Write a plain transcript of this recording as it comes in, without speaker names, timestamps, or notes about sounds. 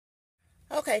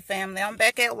Okay, family, I'm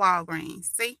back at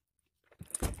Walgreens. See?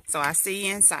 So I see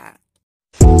you inside.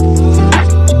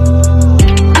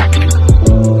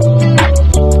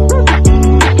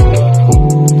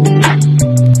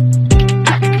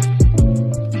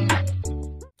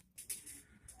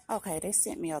 Okay, they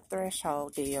sent me a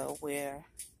threshold deal where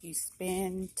you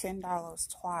spend $10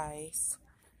 twice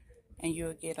and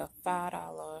you'll get a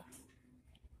 $5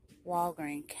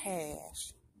 Walgreens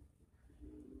cash.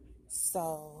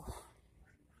 So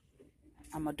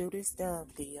I'm gonna do this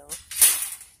Dove deal.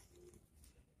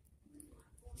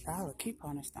 Dollar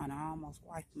coupon is done. I almost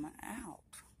wiped them out.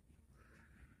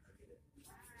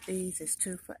 These is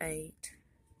 2 for $8,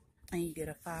 and you get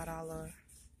a $5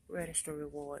 register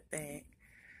reward back.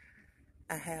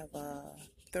 I have a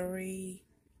 3.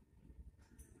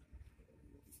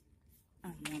 I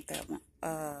don't want that one.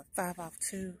 5 off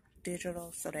 2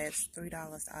 digital, so that's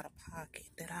 $3 out of pocket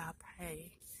that I'll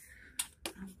pay.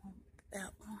 I want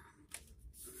that one.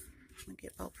 I'm gonna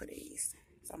get both of these,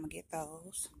 so I'm gonna get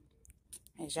those.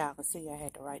 As y'all can see, I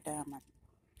had to write down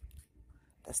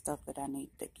the stuff that I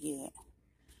need to get.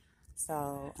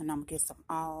 So, and I'm gonna get some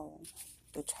all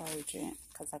detergent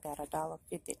because I got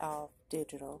 $1.50 off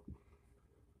digital.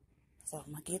 So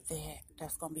I'm gonna get that.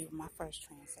 That's gonna be my first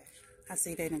transaction. I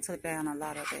see they done took down a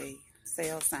lot of the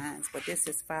sale signs, but this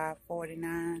is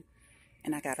 $5.49,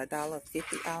 and I got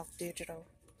 $1.50 off digital.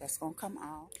 That's gonna come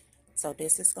off. So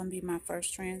this is gonna be my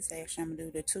first transaction. I'm gonna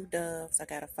do the 2 Doves. I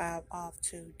got a 5 off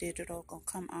 2 digital gonna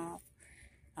come off.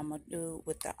 I'm gonna do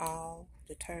with the all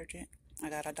detergent. I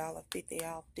got $1.50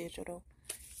 off digital,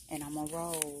 and I'm gonna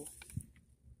roll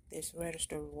this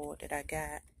register reward that I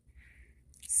got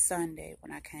Sunday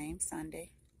when I came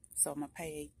Sunday. So I'm gonna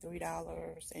pay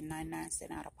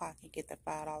 $3.99 out of pocket, get the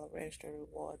 $5 register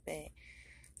reward back.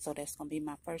 So that's gonna be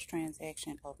my first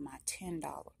transaction of my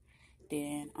 $10.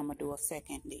 Then I'm gonna do a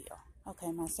second deal.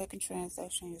 Okay, my second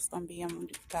transaction is gonna be, I'm gonna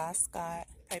buy Scott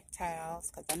paper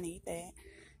towels because I need that,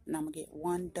 and I'm gonna get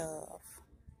 1 Dove.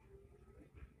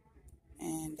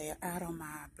 And they're out on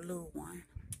my blue one,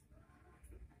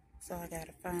 so I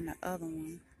gotta find the other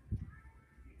one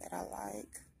that I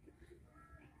like.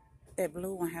 That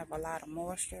blue one have a lot of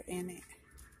moisture in it,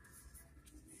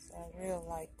 so I really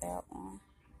like that one.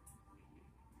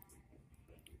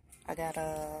 I got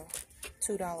a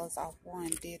 $2 off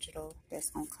 1 digital that's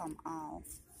gonna come off.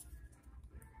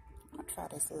 I'm gonna try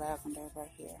this lavender right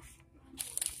here.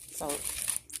 So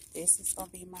this is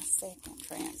gonna be my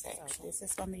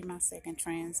second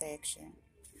transaction.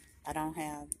 I don't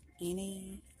have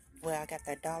any. Well, I got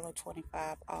that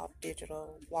 $1.25 off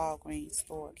digital Walgreens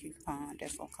store coupon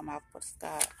that's gonna come off for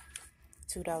Scott.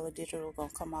 $2 digital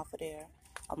gonna come off of there.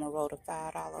 I'm gonna roll the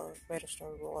 $5 register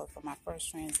reward for my first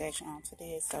transaction onto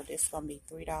this. So this is gonna be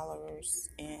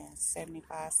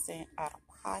 $3.75 out of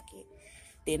pocket.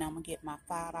 Then I'm gonna get my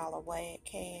 $5 WAG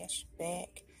cash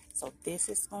back. So this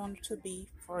is going to be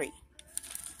free.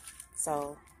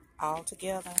 So all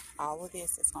together, all of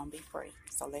this is gonna be free.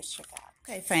 So let's check out.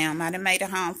 Okay, fam, I done made it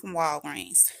home from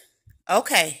Walgreens.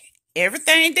 Okay,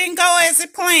 everything didn't go as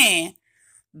it planned,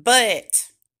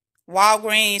 but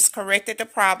Walgreens corrected the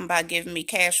problem by giving me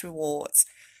cash rewards.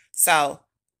 So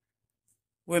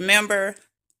remember,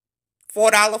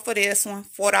 $4 for this one,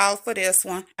 $4 for this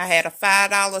one. I had a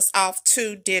 $5 off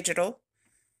 2 digital.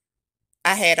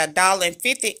 I had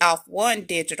 $1.50 off 1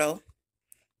 digital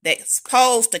that's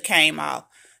supposed to came off.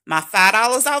 My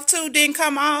 $5 off 2 didn't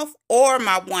come off, or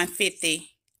my $1.50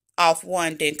 off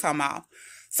 1 didn't come off.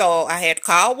 So I had to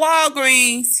call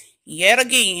Walgreens yet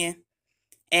again,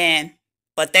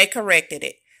 but they corrected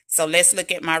it. So let's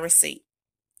look at my receipt.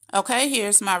 Okay,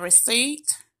 here's my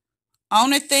receipt.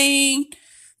 Only thing,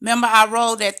 remember I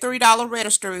rolled that $3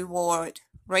 register reward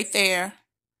right there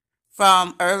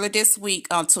from early this week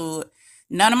onto it.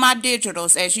 None of my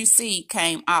digitals, as you see,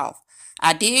 came off.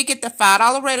 I did get the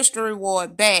 $5 register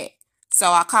reward back.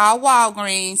 So I called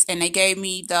Walgreens and they gave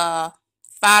me the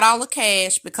 $5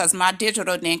 cash because my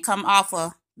digital didn't come off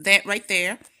of that right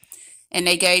there. And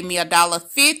they gave me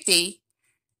 $1.50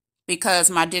 because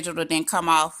my digital didn't come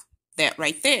off that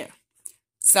right there.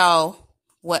 So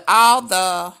with all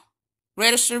the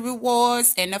register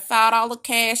rewards and the $5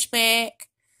 cash back,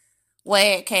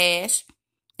 WAG cash,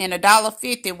 and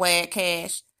 $1.50 WAG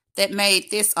cash, that made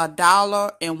this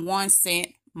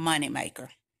 $1.01 moneymaker.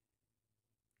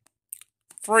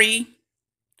 Free,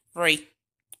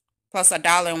 plus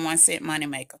 $1.01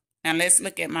 moneymaker. Now let's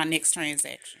look at my next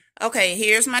transaction. Okay,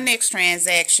 here's my next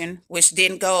transaction, which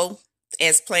didn't go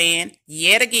as planned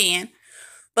yet again,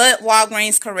 but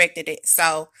Walgreens corrected it.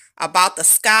 So I bought the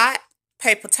Scott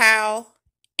paper towel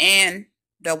and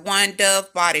the 1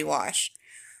 Dove body wash.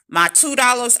 My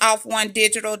 $2 off one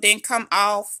digital didn't come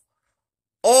off,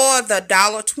 or the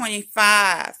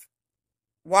 $1.25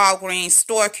 Walgreens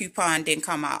store coupon didn't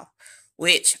come off,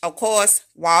 which, of course,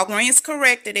 Walgreens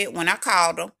corrected it when I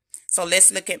called them. So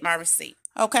let's look at my receipt.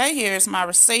 Okay, here's my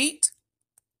receipt.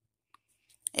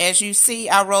 As you see,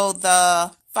 I wrote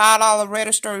the $5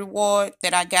 register reward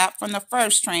that I got from the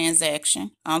first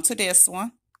transaction onto this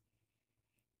one.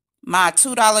 My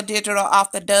 $2 digital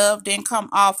off the Dove didn't come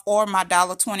off, or my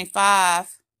 $1.25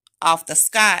 off the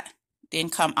Scott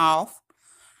didn't come off.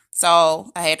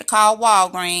 So I had to call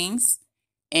Walgreens,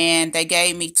 and they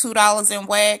gave me $2 in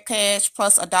WAG cash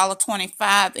plus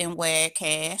 $1.25 in WAG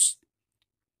cash.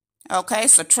 Okay,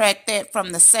 subtract that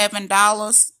from the $7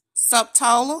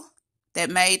 subtotal. That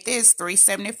made this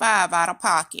 $3.75 out of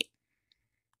pocket.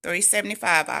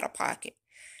 $3.75 out of pocket.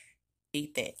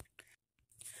 Eat that.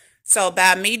 So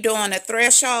by me doing a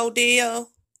threshold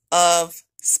deal of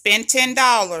spend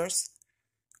 $10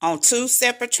 on 2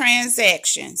 separate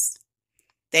transactions,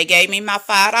 they gave me my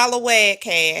 $5 WAG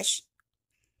cash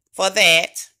for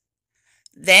that.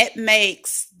 That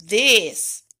makes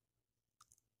this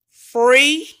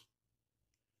free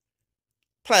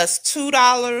plus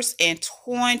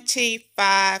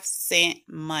 $2.25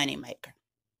 moneymaker.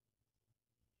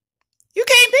 You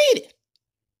can't beat it.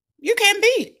 You can't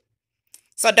beat it.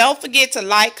 So don't forget to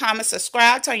like, comment,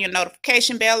 subscribe, turn your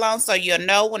notification bell on so you'll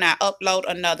know when I upload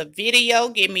another video.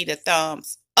 Give me the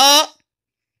thumbs up.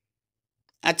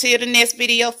 Until the next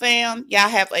video, fam, y'all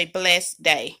have a blessed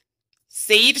day.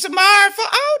 See you tomorrow for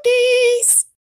all these.